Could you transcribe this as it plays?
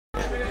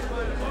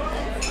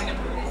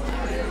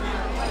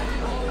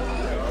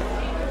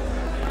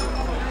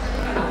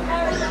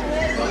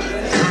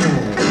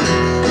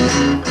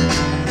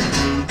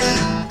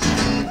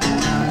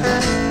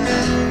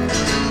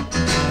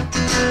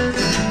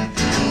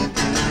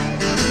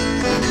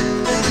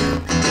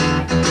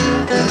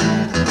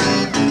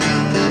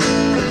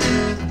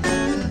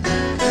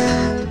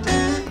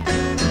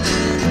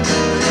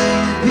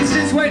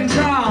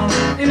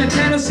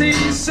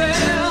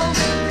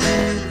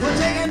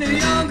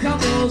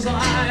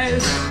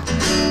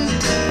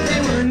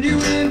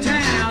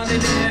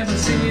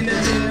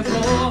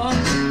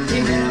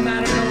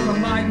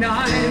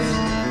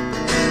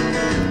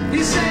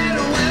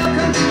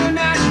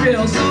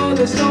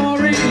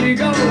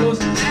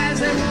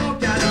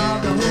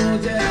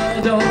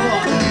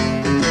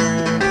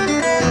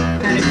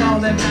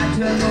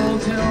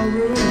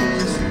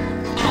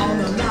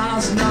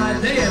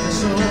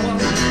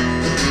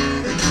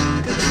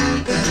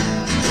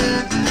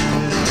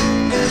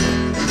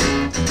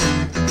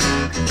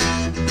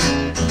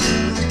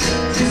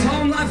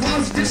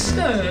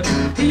disturbed.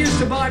 He used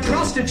to buy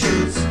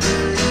prostitutes,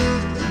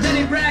 then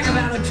he'd brag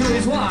about it to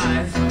his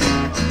wife.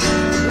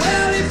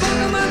 Well, he fucked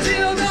them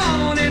until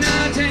dawn in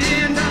a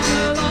tent on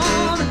the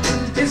lawn.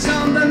 It's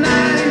something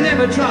that he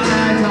never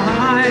tried to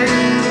hide.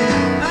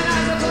 And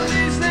as the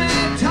police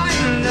then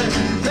tightened,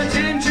 the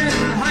tension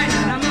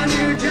heightened. I'm a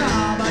new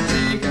job, I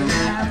take him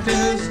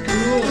after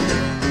school.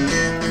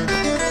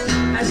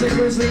 As the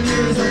grisly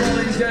news of all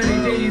these dirty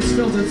deeds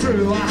filtered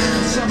through, I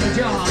had a summer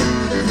job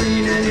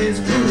cleaning his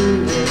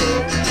pool.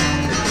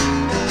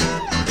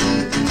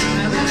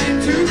 Now that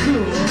ain't too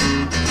cool.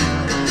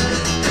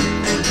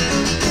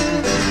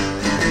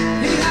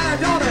 He had a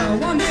daughter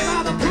one day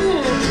by the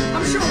pool.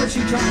 I'm sure that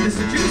she tried to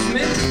seduce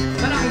me,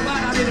 but I'm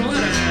glad I didn't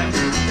let her.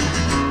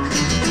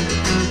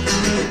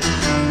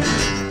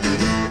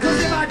 'Cause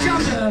if I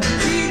jumped her,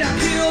 she'd have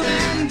killed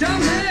and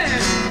dumped me.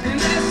 And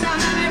less time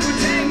than it would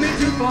take me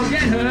to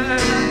forget her.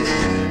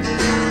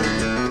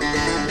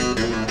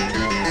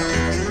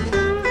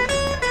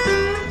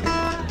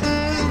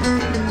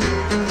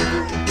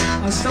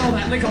 I stole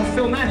that lick off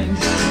Phil Manning.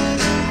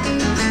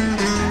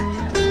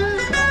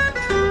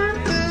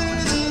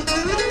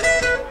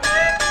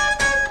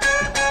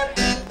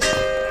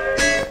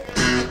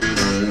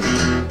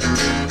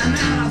 And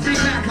now I think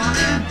back on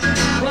it,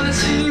 well, it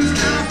seems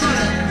kind of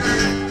funny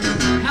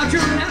how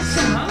during that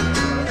summer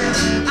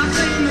I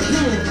played in the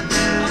pool,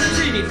 on the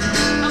TV,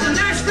 of the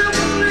Nashville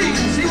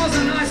Police. He was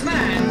a nice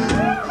man,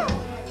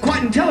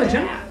 quite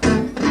intelligent.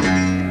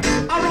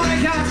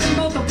 Ironic how in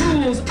both the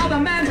pools of the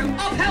man who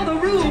upheld the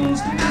rules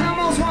and the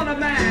most wanted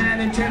man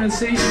in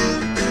Tennessee.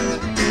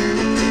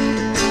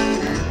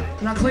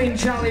 And I cleaned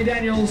Charlie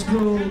Daniels'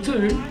 pool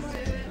too.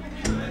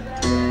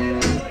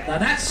 Now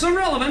that's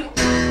irrelevant.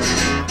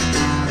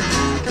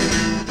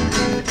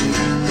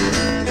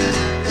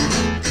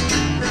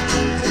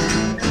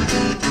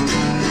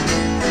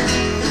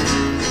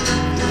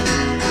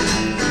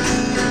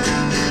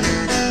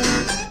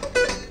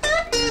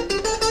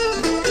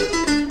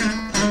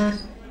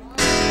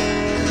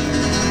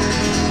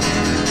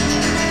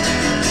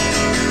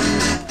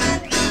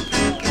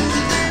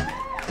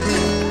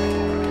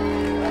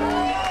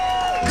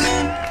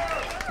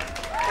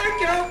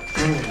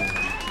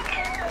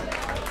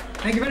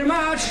 Thank you very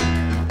much.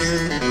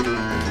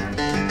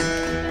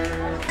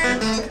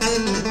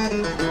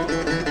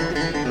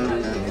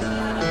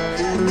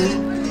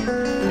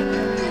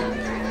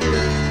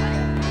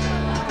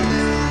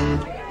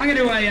 I'm going to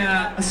do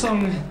a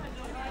song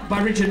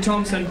by Richard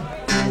Thompson.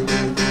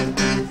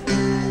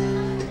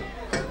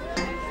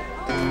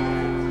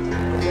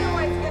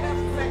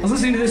 I was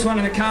listening to this one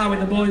in the car with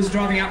the boys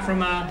driving up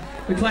from,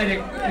 we played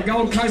at the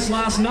Gold Coast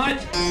last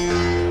night.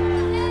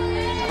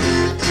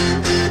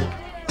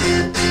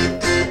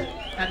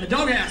 At the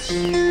Doghouse.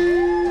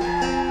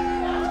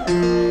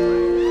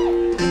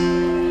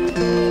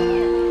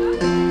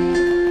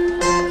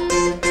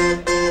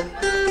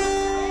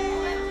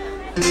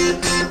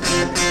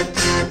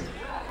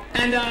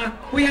 And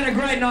we had a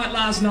great night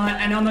last night,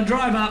 and on the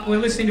drive up we're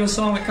listening to a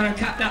song that kind of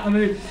capped out the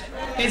mood.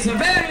 It's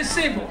very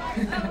simple.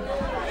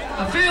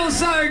 I feel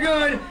so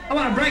good, I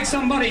want to break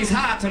somebody's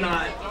heart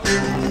tonight.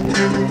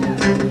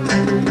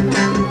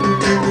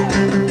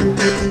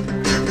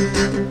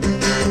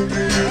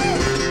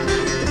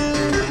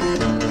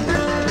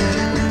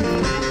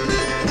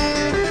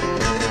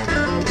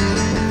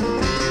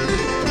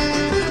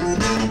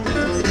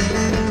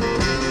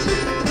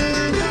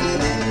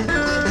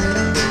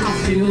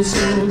 I feel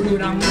so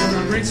good, I'm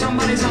gonna break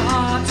somebody's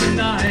heart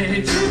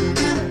tonight.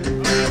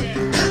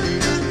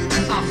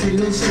 I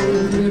feel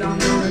so good, I'm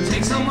gonna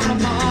take someone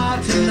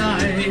apart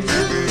tonight.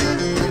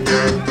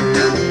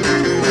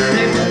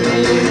 They put me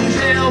in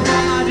jail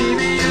for my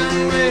deviant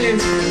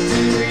ways.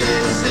 2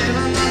 years,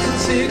 7 months and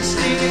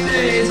 16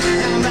 days.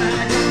 Now I'm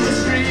back on the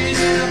street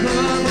in a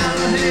blood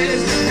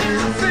haze. And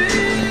I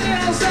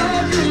feel so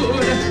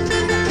good,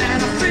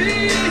 and I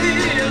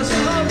feel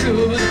so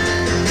good.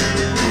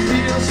 I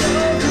feel so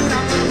good,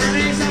 I'm gonna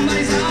break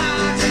somebody's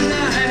heart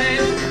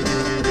tonight.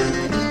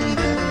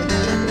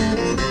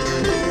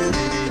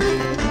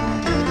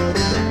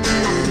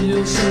 I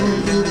feel so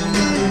good, I'm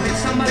gonna make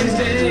somebody's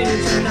day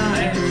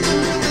tonight.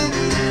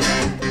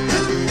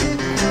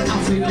 I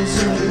feel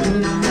so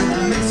good, I'm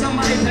gonna make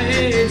somebody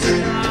pay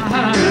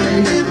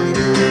tonight.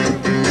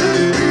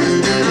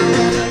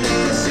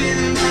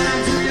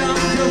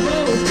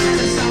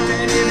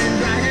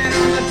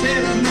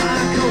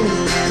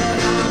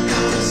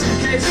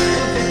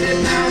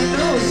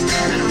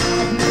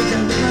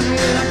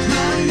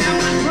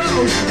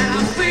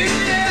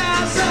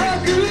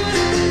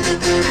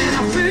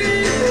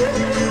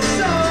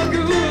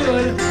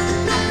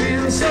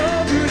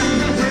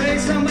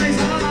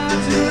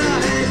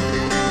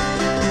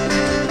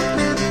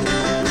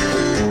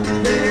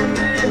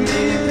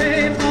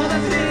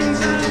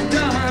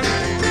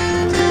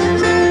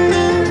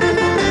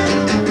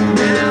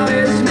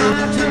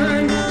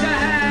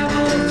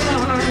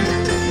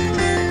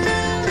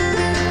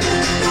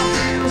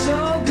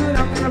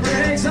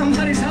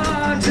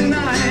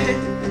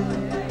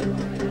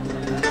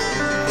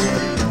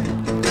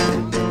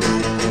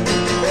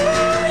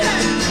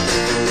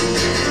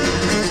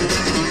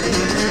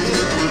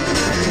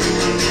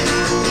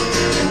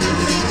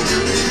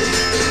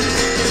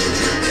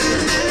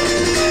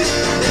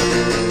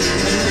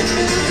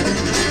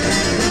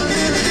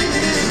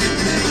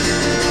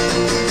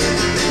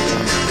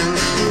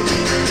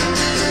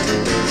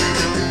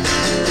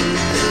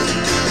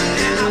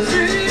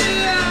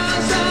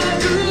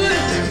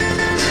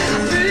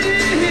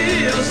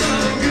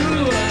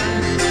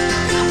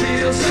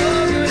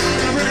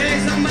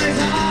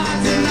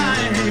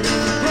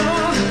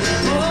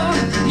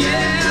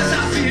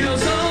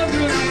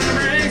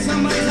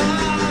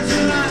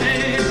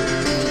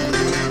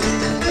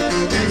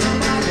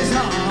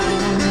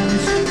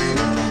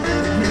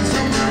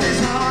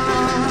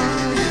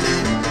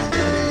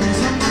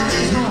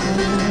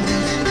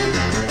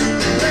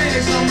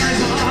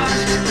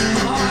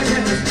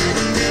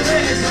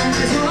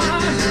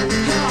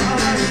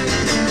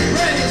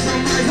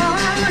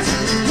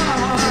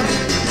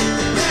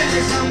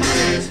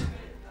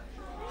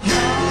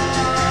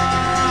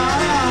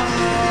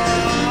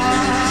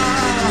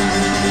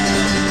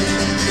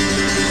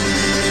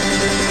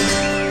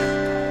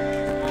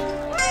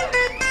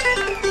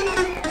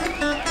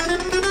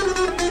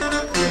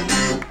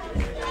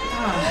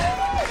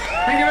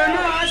 Thank you very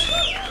much.